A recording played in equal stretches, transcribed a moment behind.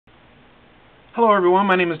Hello everyone,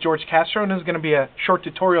 my name is George Castro, and this is going to be a short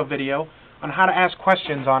tutorial video on how to ask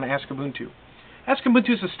questions on Ask Ubuntu. Ask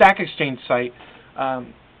Ubuntu is a Stack Exchange site,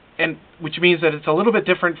 which means that it's a little bit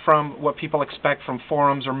different from what people expect from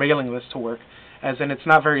forums or mailing lists to work, as in it's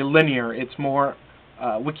not very linear, it's more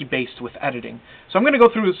wiki-based with editing. So I'm going to go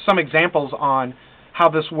through some examples on how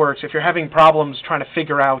this works. If you're having problems trying to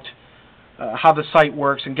figure out how the site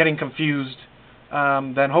works and getting confused,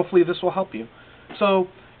 then hopefully this will help you. So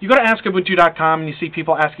you go to askubuntu.com and you see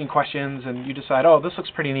people asking questions and you decide, oh, this looks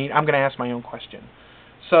pretty neat, I'm going to ask my own question.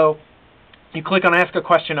 So you click on Ask a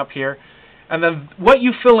Question up here, and then what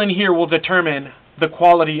you fill in here will determine the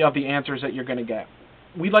quality of the answers that you're going to get.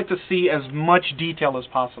 We'd like to see as much detail as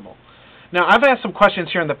possible. Now, I've asked some questions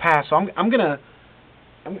here in the past, so I'm gonna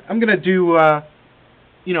do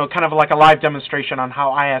kind of like a live demonstration on how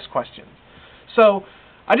I ask questions. So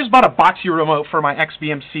I just bought a Boxy remote for my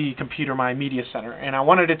XBMC computer, my media center, and I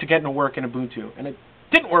wanted it to get to work in Ubuntu, and it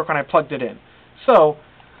didn't work when I plugged it in. So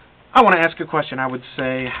I want to ask a question. I would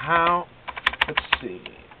say, let's see,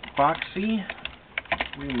 Boxy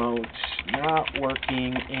remote not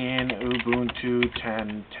working in Ubuntu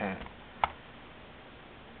 10.10.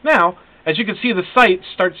 Now, as you can see, the site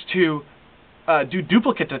starts to do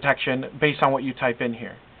duplicate detection based on what you type in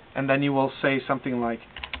here. And then you will say something like,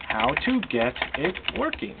 how to get it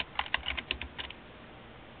working.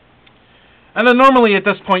 And then normally at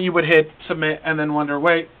this point you would hit submit and then wonder,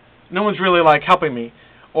 wait, no one's really helping me.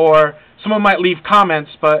 Or someone might leave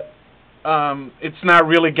comments, but it's not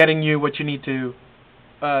really getting you what you need to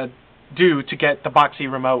do to get the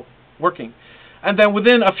Boxy remote working. And then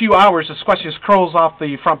within a few hours this question scrolls off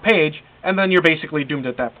the front page, and then you're basically doomed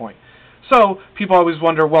at that point. So people always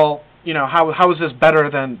wonder, well, how is this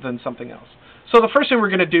better than something else? So the first thing we're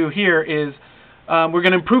going to do here is we're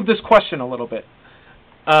going to improve this question a little bit.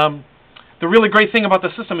 The really great thing about the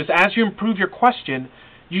system is as you improve your question,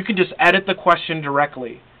 you can just edit the question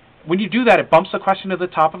directly. When you do that, it bumps the question to the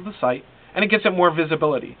top of the site, and it gives it more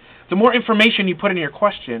visibility. The more information you put in your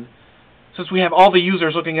question, since we have all the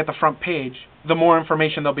users looking at the front page, the more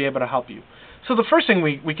information they'll be able to help you. So the first thing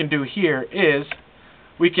we can do here is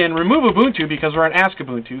we can remove Ubuntu because we're on Ask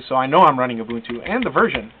Ubuntu, so I know I'm running Ubuntu, and the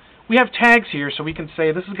version. We have tags here, so we can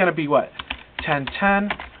say this is going to be what? 10.10.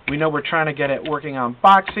 We know we're trying to get it working on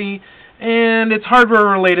Boxy, and it's hardware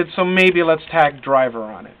related, so maybe let's tag driver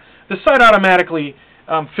on it. The site automatically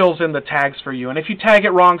fills in the tags for you, and if you tag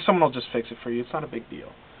it wrong, someone will just fix it for you. It's not a big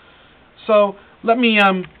deal. So let me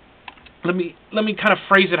kind of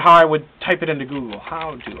phrase it how I would type it into Google.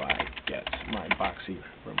 How do I get my Boxy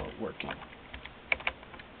remote working?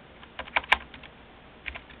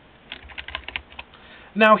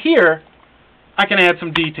 Now here, I can add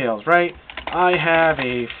some details, right? I have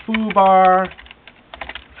a FooBar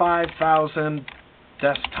 5000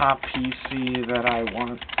 desktop PC that I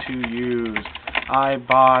want to use. I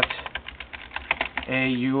bought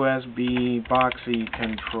a USB Boxy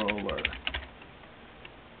controller.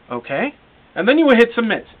 Okay? And then you will hit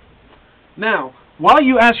submit. Now, while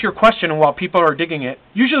you ask your question and while people are digging it,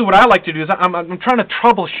 usually what I like to do is I'm trying to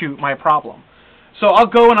troubleshoot my problem. So I'll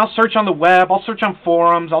go and I'll search on the web, I'll search on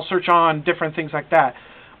forums, I'll search on different things like that.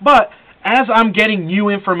 But as I'm getting new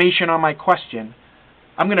information on my question,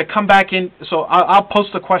 I'm going to come back in, so I'll post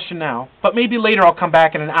the question now, but maybe later I'll come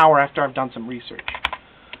back in an hour after I've done some research.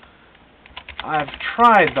 I've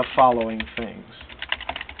tried the following things.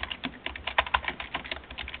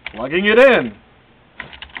 Plugging it in.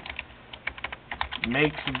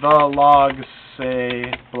 Make the log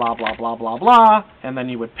say blah blah blah blah blah, and then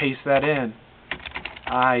you would paste that in.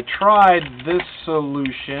 I tried this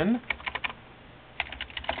solution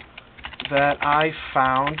that I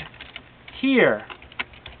found here,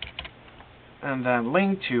 and then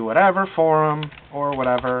link to whatever forum or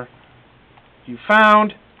whatever you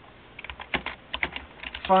found.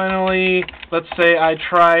 Finally, let's say I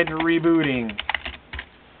tried rebooting.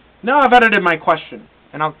 Now I've edited my question,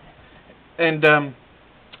 and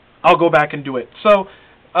I'll go back and do it. So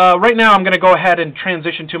right now I'm going to go ahead and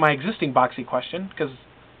transition to my existing Boxy question because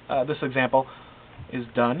this example is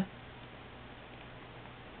done.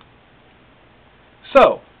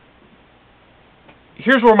 So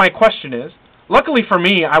here's where my question is. Luckily for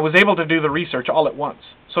me, I was able to do the research all at once.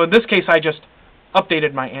 So in this case, I just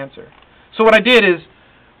updated my answer. So what I did is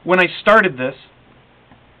when I started this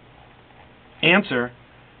answer,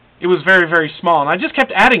 it was very, very small, and I just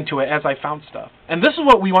kept adding to it as I found stuff. And this is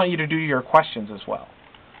what we want you to do to your questions as well.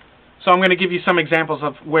 So I'm going to give you some examples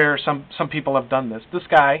of where some people have done this. This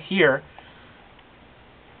guy here,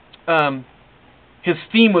 his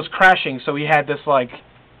theme was crashing, so he had this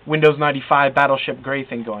Windows 95 Battleship Gray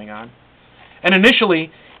thing going on. And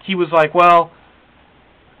initially, he was like, well,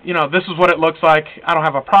 you know, this is what it looks like, I don't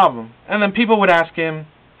have a problem. And then people would ask him,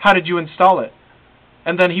 how did you install it?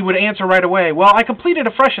 And then he would answer right away, well, I completed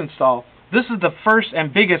a fresh install. This is the first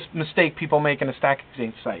and biggest mistake people make in a Stack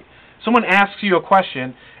Exchange site. Someone asks you a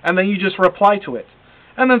question, and then you just reply to it.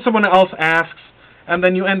 And then someone else asks, and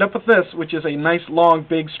then you end up with this, which is a nice, long,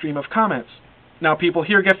 big stream of comments. Now, people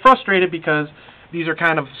here get frustrated because these are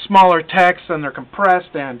kind of smaller texts, and they're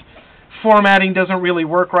compressed, and formatting doesn't really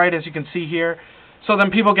work right, as you can see here. So then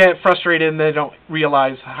people get frustrated, and they don't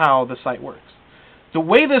realize how the site works. The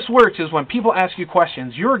way this works is when people ask you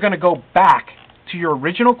questions, you're going to go back to your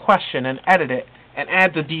original question and edit it and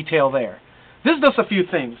add the detail there. This does a few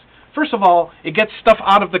things. First of all, it gets stuff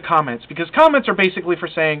out of the comments, because comments are basically for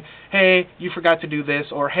saying, hey, you forgot to do this,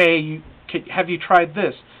 or hey, have you tried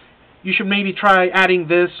this? You should maybe try adding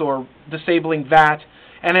this or disabling that.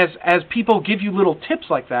 And as people give you little tips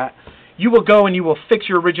like that, you will go and you will fix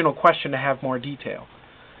your original question to have more detail.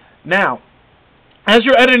 Now, as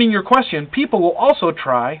you're editing your question, people will also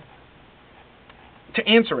try to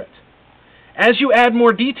answer it. As you add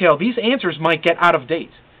more detail, these answers might get out of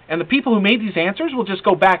date. And the people who made these answers will just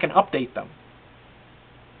go back and update them.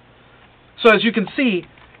 So as you can see,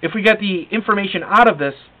 if we get the information out of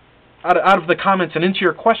this, out of the comments and into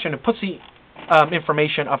your question, it puts the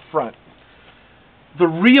information up front. The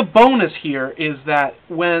real bonus here is that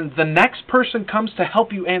when the next person comes to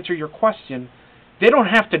help you answer your question, they don't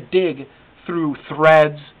have to dig through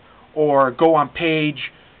threads or go on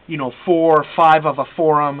page 4 or 5 of a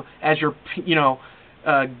forum as you're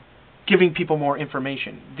giving people more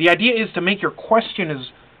information. The idea is to make your question as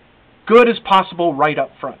good as possible right up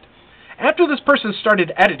front. After this person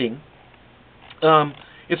started editing,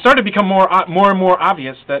 it started to become more and more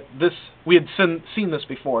obvious that we had seen this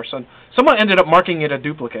before. So someone ended up marking it a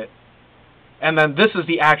duplicate, and then this is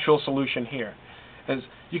the actual solution here. As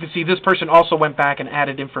you can see, this person also went back and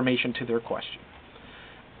added information to their question.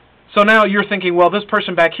 So now you're thinking, well, this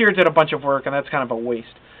person back here did a bunch of work, and that's kind of a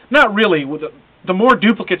waste. Not really. The more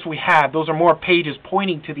duplicates we have, those are more pages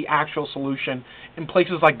pointing to the actual solution in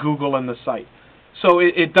places like Google and the site. So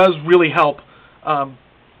it does really help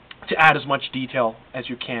to add as much detail as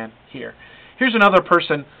you can here. Here's another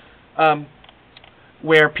person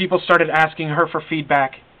where people started asking her for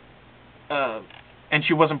feedback, and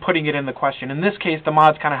she wasn't putting it in the question. In this case, the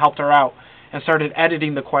mods kind of helped her out and started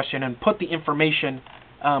editing the question and put the information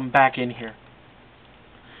back in here.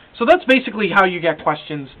 So that's basically how you get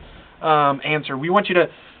questions answered. We want you to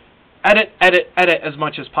edit as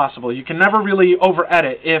much as possible. You can never really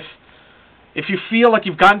over-edit. If you feel like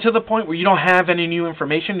you've gotten to the point where you don't have any new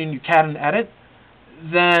information and you can edit,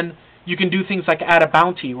 then you can do things like add a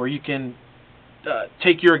bounty, where you can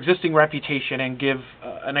take your existing reputation and give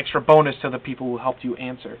an extra bonus to the people who helped you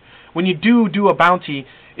answer. When you do a bounty,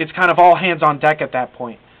 it's kind of all hands on deck at that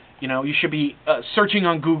point. You should be searching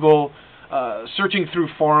on Google, searching through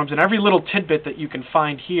forums, and every little tidbit that you can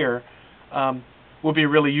find here will be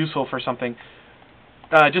really useful for something.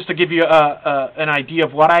 Just to give you an idea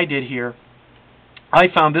of what I did here, I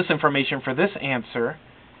found this information for this answer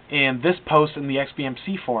in this post in the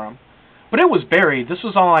XBMC forum, but it was buried. This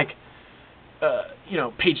was on like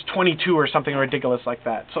page 22 or something ridiculous like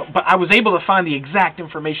that. But I was able to find the exact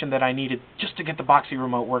information that I needed just to get the Boxy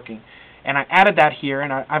remote working. And I added that here,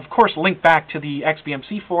 and I of course linked back to the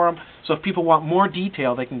XBMC forum, so if people want more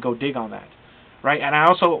detail, they can go dig on that, right? And I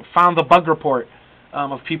also found the bug report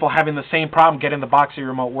of people having the same problem getting the Boxy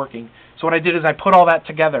remote working. So what I did is I put all that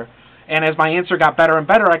together, and as my answer got better and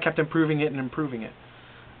better, I kept improving it and improving it.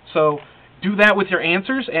 So do that with your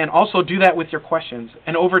answers, and also do that with your questions,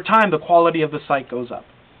 and over time, the quality of the site goes up.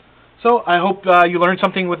 So I hope you learned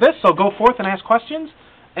something with this, so go forth and ask questions,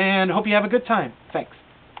 and hope you have a good time. Thanks.